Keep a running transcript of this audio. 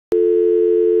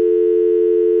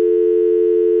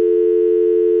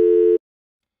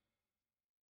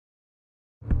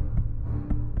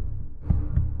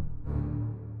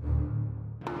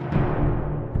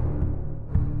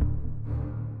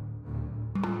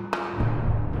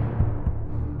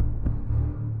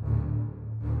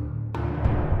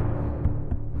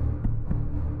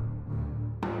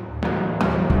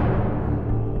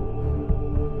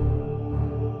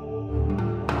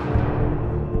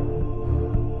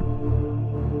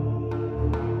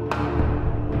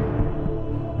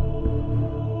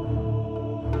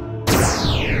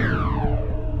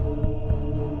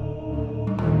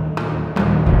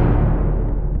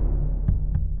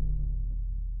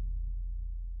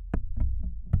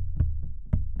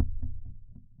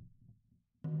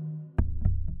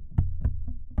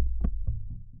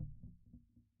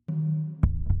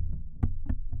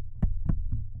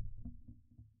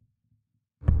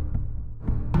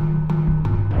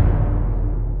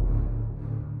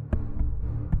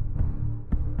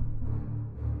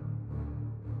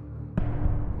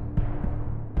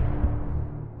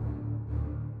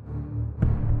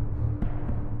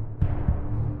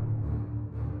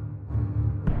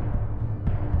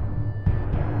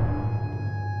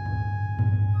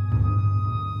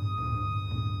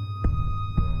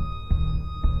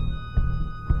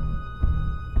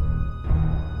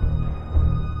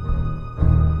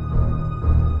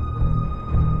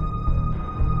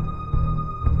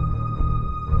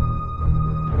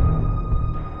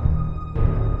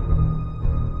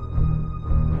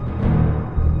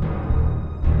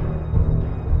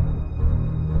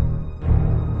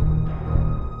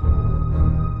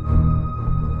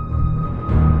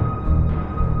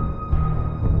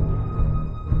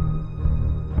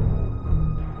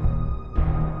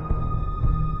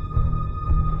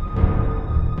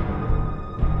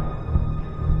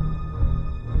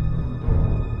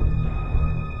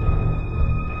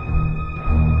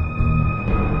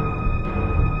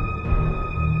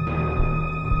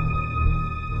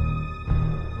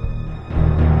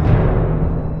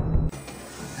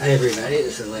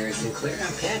is Larry Sinclair.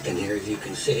 I'm packing here, as you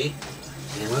can see.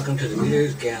 And welcome to the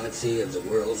Reader's Galaxy of the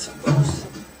World's Books.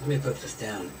 Let me put this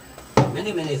down.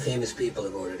 Many, many famous people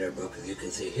have ordered our book, as you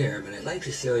can see here, but I'd like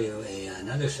to show you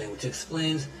another thing which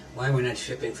explains why we're not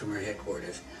shipping from our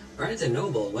headquarters. Barnes &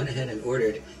 Noble went ahead and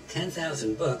ordered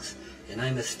 10,000 books, and I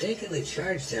mistakenly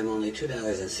charged them only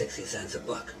 $2.60 a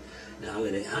book. Now, I'm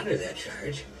going to honor that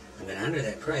charge. I'm going to honor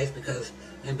that price because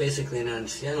I'm basically an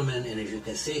honest gentleman, and as you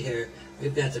can see here,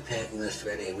 we've got the packing list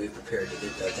ready and we've prepared to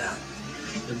get those out.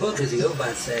 The book, as the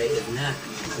Obots say, is not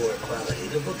poor quality.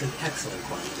 The book is excellent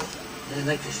quality. And I'd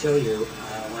like to show you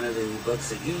one of the books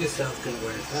that you yourself can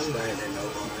order from Barnes &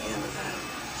 Noble or Amazon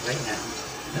right now.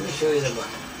 Let me show you the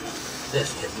book. This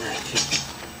is not cheap.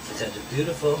 It has a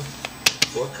beautiful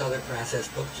 4-color processed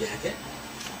book jacket.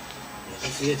 You can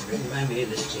see it's written by me.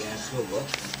 This is the actual book.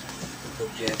 The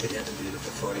book jacket has a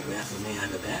beautiful photograph of me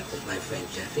on the back with my friend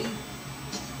Jeffy.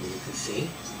 And you can see,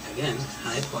 again,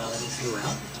 high quality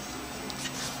throughout.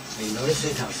 Are you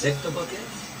noticing how thick the book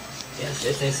is? Yes,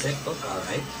 it's a thick book, all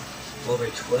right. Over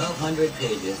 1,200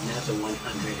 pages, not the 100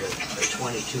 or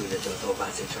 22 that those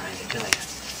Obots are trying to tell you.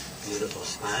 Beautiful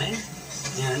spine,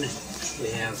 and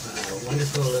we have a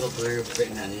wonderful little blurb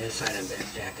written on the inside and back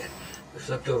jacket. We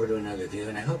flipped over to another view,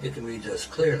 and I hope you can read those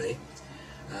clearly,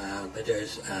 but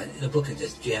the book is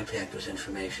just jam-packed with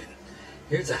information.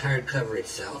 Here's the hardcover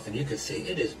itself, and you can see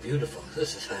it is beautiful.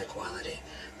 This is high quality.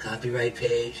 Copyright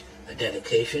page, a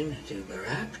dedication to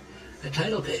Barack, a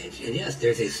title page, and yes,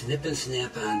 there's a snip and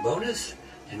snap-on bonus,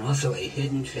 and also a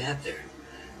hidden chapter.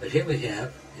 But here we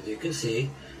have, as you can see,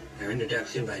 our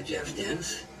introduction by Jeff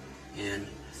Dents, and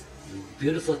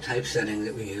beautiful typesetting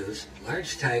that we use,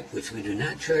 large type, which we do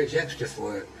not charge extra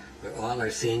for all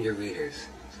our senior readers.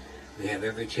 We have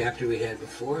every chapter we had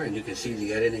before, and you can see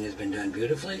the editing has been done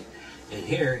beautifully. And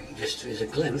here just is a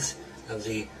glimpse of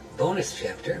the bonus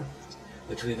chapter,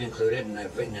 which we've included, and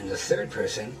I've written in the third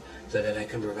person so that I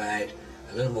can provide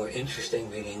a little more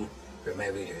interesting reading for my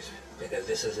readers, because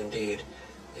this is indeed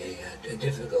a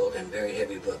difficult and very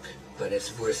heavy book, but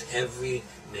it's worth every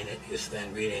minute you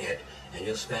spend reading it, and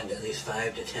you'll spend at least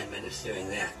 5 to 10 minutes doing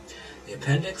that. The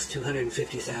appendix,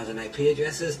 250,000 IP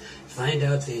addresses. Find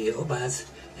out the Obots,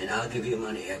 and I'll give you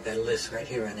money. I've got a list right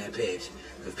here on that page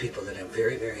of people that I'm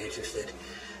very, very interested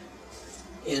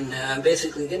in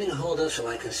basically getting a hold of so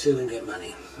I can sue and get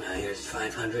money. Here's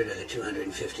 500 of the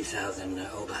 250,000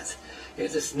 Obots.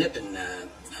 Here's a snip and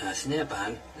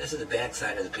snap-on. This is the back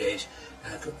side of the page.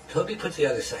 Toby put the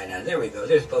other side on. There we go.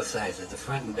 There's both sides. There's the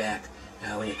front and back.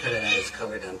 When you cut it out, it's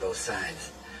colored on both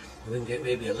sides. We can get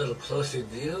maybe a little closer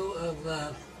view of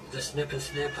the snip and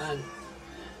snap-on.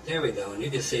 There we go. And you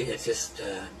can see it's just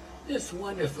it's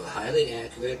wonderful. Highly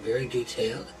accurate, very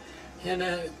detailed, and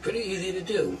pretty easy to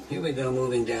do. Here we go,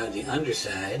 moving down the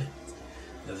underside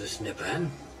of the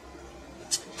snip-on.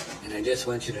 And I just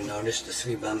want you to notice the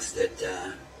 3 bumps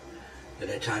that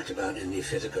I talked about in the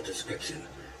physical description.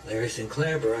 Larry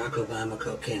Sinclair, Barack Obama,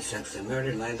 cocaine, sex, and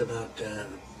murder. Lines about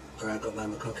Barack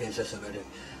Obama, cocaine, sex, and murder.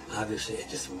 Obviously, it's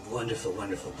just a wonderful,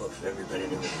 wonderful book for everybody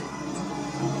to read.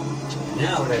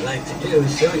 Now, what I'd like to do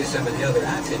is show you some of the other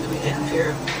options we have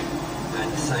here on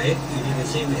the site. And you can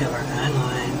see we have our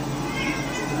online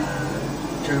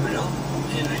terminal,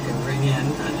 and I can bring in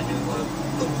on the new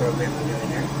book program we're doing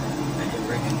here. I can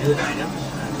bring in news items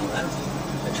on the left.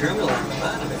 The terminal on the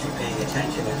bottom, if you're paying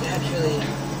attention, is actually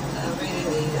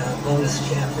reading the bonus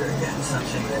chapter again,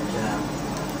 something that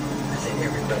I think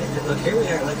everybody could look. Here we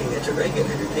are looking at the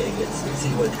regular pages to see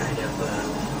what kind of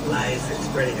lies are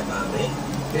spreading about me.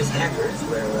 Here's hackers,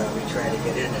 where we try to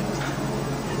get in and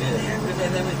do the hackers,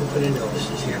 and then we can put in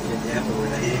notices here, for example,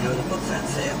 where they know the book's on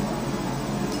sale.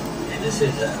 And this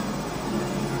is,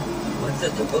 what's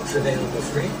that, the book's available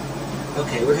free?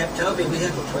 Okay, Toby, we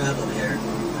have a problem here.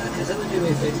 Can someone do me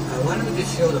a favor? Why don't we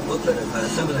just show the booklet of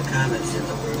some of the comments that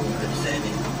we're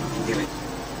sending? Here we go.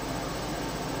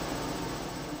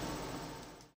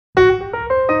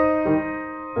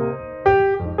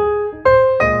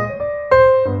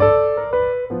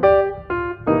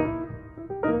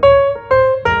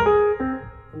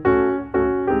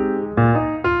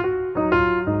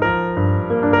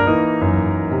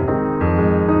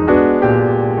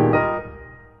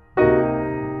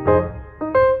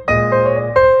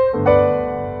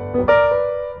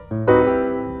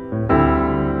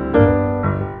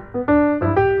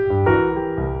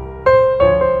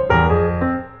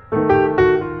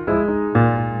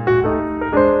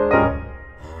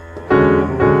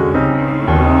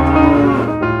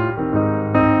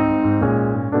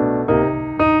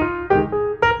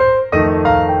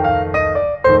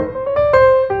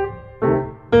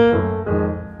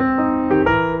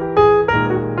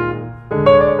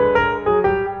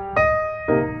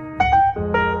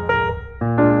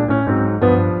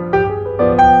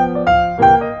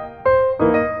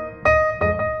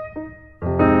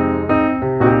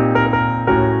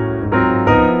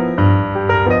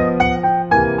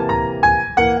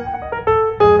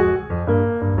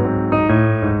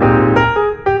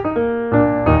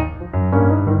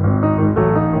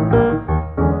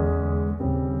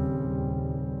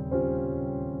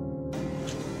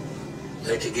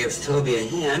 Toby a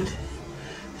hand.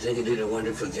 I think he did a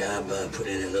wonderful job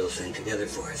putting that little thing together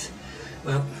for us.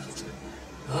 Well,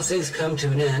 all things come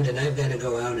to an end, and I've got to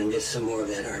go out and get some more of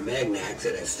that Armagnac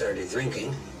that I've started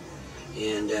drinking.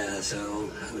 And so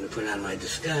I'm going to put on my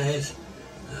disguise.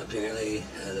 Apparently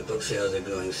the book sales are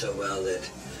going so well that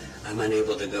I'm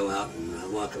unable to go out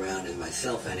and walk around as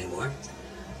myself anymore.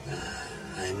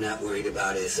 I'm not worried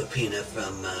about a subpoena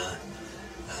from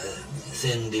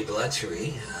Cindy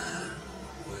Baucherie.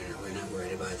 We're not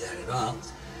worried about that at all.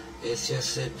 It's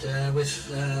just that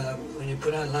when you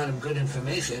put out a lot of good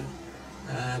information,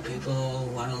 people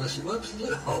want to listen. Whoops!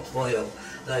 Oh boy! Oh,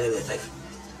 look at this!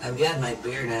 I've got my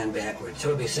beard on backwards.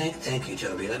 Toby, thank you,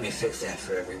 Toby. Let me fix that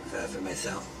for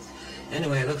myself.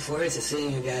 Anyway, I look forward to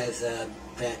seeing you guys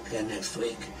back next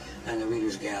week on the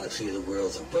Reader's Galaxy of the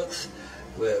Worlds of Books,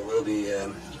 where we'll be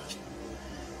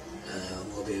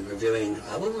reviewing.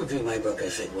 I will review my book, I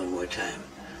think, one more time.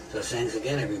 So thanks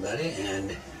again, everybody,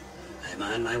 and I'm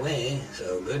on my way.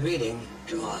 So good reading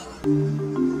to all.